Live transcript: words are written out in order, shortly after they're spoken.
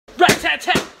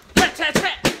Rat-tat-tat!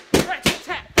 Rat-tat-tat!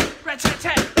 Rat-tat-tat!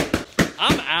 Rat-tat-tat!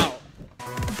 I'm out.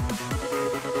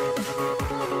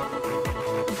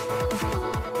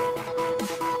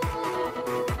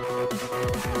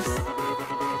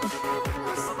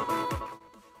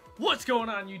 What's going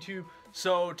on, YouTube?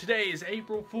 So today is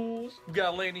April Fool's. We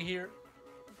got Alayna here.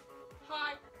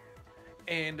 Hi.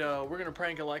 And we're gonna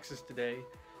prank Alexis today.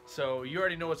 So you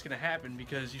already know what's gonna happen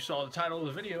because you saw the title of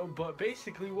the video. But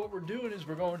basically, what we're doing is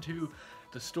we're going to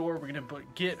the store. We're gonna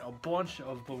get a bunch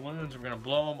of balloons. We're gonna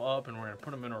blow them up and we're gonna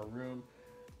put them in our room,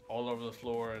 all over the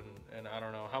floor. And I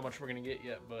don't know how much we're gonna get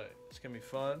yet, but it's gonna be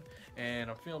fun. And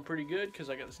I'm feeling pretty good because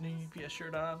I got this new UPS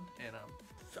shirt on, and I'm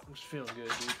just feeling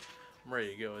good, dude. I'm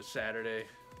ready to go. It's Saturday.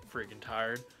 Freaking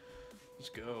tired. Let's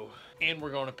go. And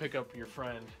we're going to pick up your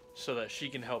friend so that she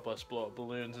can help us blow up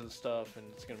balloons and stuff, and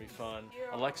it's gonna be fun.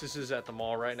 Yeah. Alexis is at the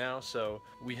mall right now, so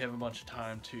we have a bunch of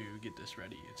time to get this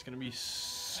ready. It's gonna be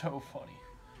so funny.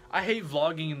 I hate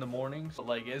vlogging in the mornings, but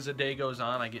like as the day goes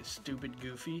on, I get stupid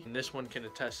goofy, and this one can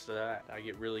attest to that. I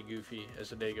get really goofy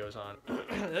as the day goes on.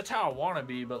 That's how I want to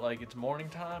be, but like it's morning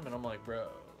time, and I'm like, bro.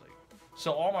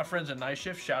 So all my friends at night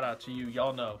shift, shout out to you.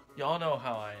 Y'all know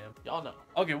how I am. Y'all know.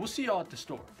 Okay, we'll see y'all at the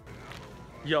store.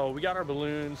 Yo, we got our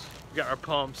balloons, we got our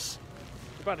pumps.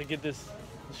 We're about to get this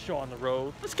show on the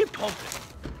road. Let's get pumping.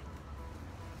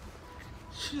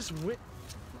 She just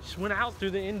went out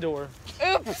through the indoor.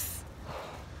 Oops.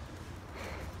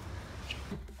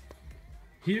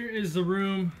 Here is the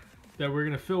room that we're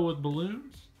gonna fill with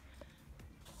balloons.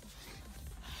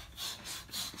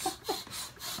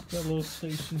 That little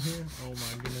station here. Oh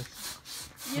my goodness.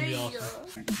 It's gonna be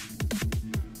awesome.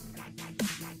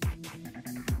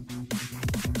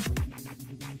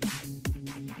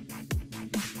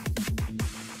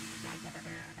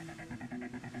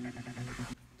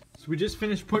 So we just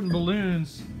finished putting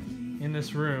balloons in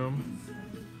this room.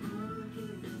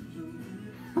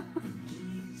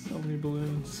 So many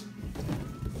balloons.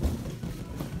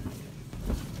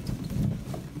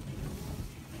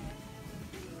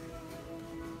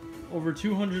 Over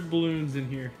 200 balloons in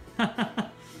here.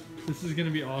 This is gonna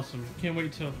be awesome. Can't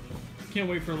wait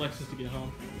for Alexis to get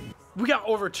home. We got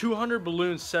over 200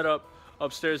 balloons set up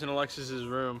upstairs in Alexis's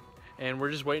room, and we're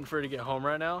just waiting for her to get home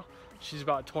right now. She's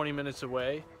about 20 minutes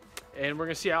away, and we're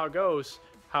gonna see how it goes,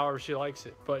 however she likes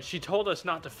it. But she told us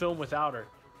not to film without her.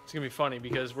 It's gonna be funny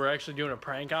because we're actually doing a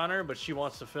prank on her, but she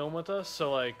wants to film with us, so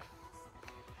like,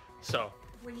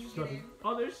 When you get in.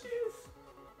 Oh, there she is.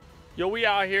 Yo, we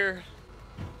out here.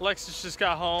 Alexis just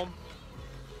got home.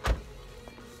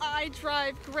 I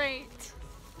drive great.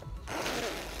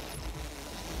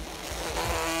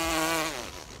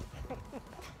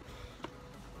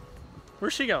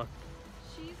 Where's she going?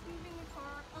 She's moving the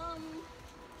car.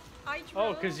 I drove.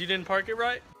 Oh, because you didn't park it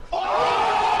right?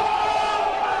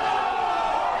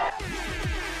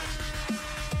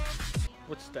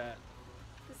 What's that?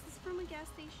 This is from a gas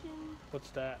station.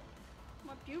 What's that?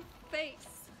 My beautiful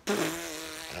face.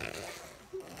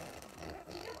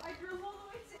 I drove all the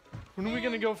way to. When are we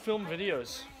gonna go film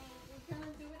videos? We're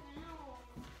gonna do it now.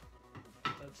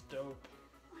 That's dope.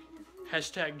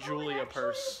 Hashtag Julia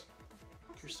purse.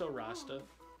 You're so Rasta.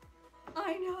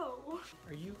 I know.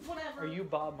 Are you? Whatever. Are you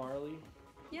Bob Marley?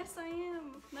 Yes, I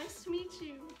am. Nice to meet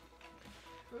you.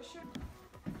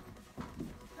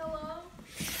 Hello.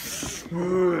 $12. Do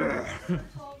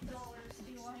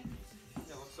you like?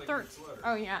 13.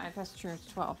 Oh yeah, that's true. It's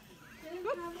 12.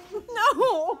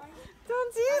 No!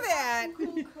 Don't do that.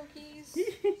 Cool cookies.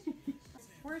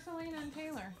 Where's Alayna and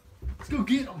Taylor? Let's go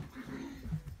get them.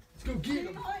 Let's go get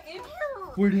them. Not in here.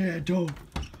 Where they at, dude?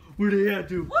 Where they at,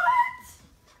 dude? What?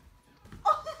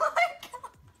 Oh my god.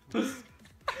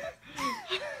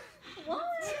 What?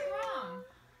 What's wrong?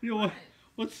 You know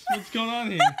what's going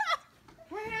on here?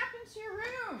 What happened to your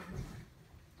room?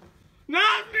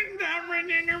 Nothing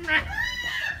happening around.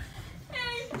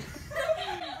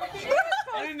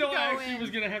 I didn't know Alexis was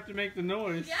gonna have to make the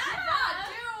noise. Yeah, I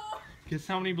do. Guess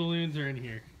how many balloons are in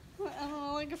here? I don't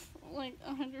know, like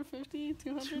 150,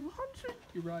 200. 200?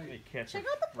 You're right. Check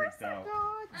out the first out.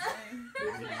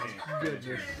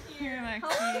 Goodness. Here,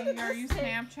 Lexi, are you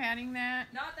Snapchatting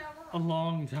that? Not that one. A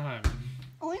long time.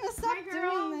 Alayna, stop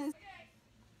doing this.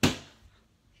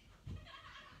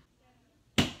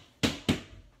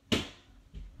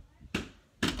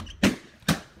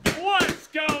 What's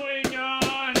going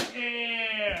on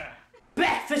here?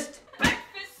 Breakfast!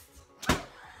 Breakfast!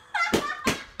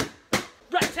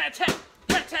 Rat-tat-tat!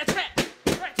 Rat-tat-tat!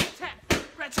 Rat-tat-tat!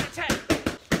 Rat-tat-tat!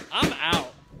 I'm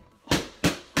out.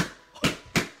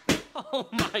 Oh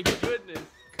my goodness.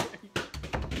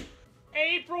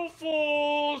 April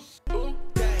Fools!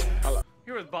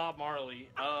 Here with Bob Marley.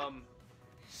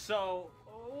 So,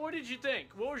 what did you think?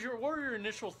 What were your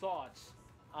initial thoughts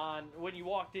on when you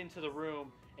walked into the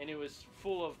room and it was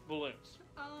full of balloons?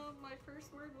 My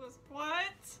first word was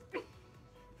what?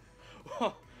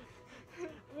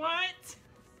 What?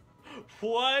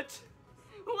 What?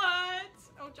 What?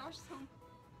 Oh, Josh is home.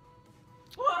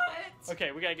 What?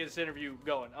 Okay, we gotta get this interview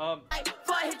going.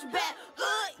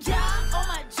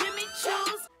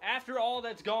 After all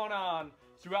that's gone on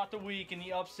throughout the week and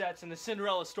the upsets and the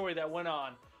Cinderella story that went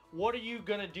on, what are you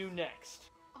gonna do next?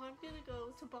 I'm gonna go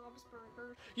to Bob's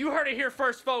Burgers. You heard it here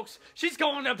first, folks. She's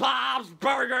going to Bob's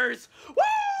Burgers. Woo!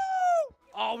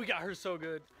 Oh, we got her so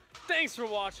good. Thanks for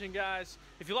watching, guys.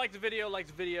 If you liked the video, like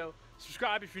the video.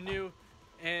 Subscribe if you're new,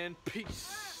 and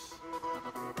peace.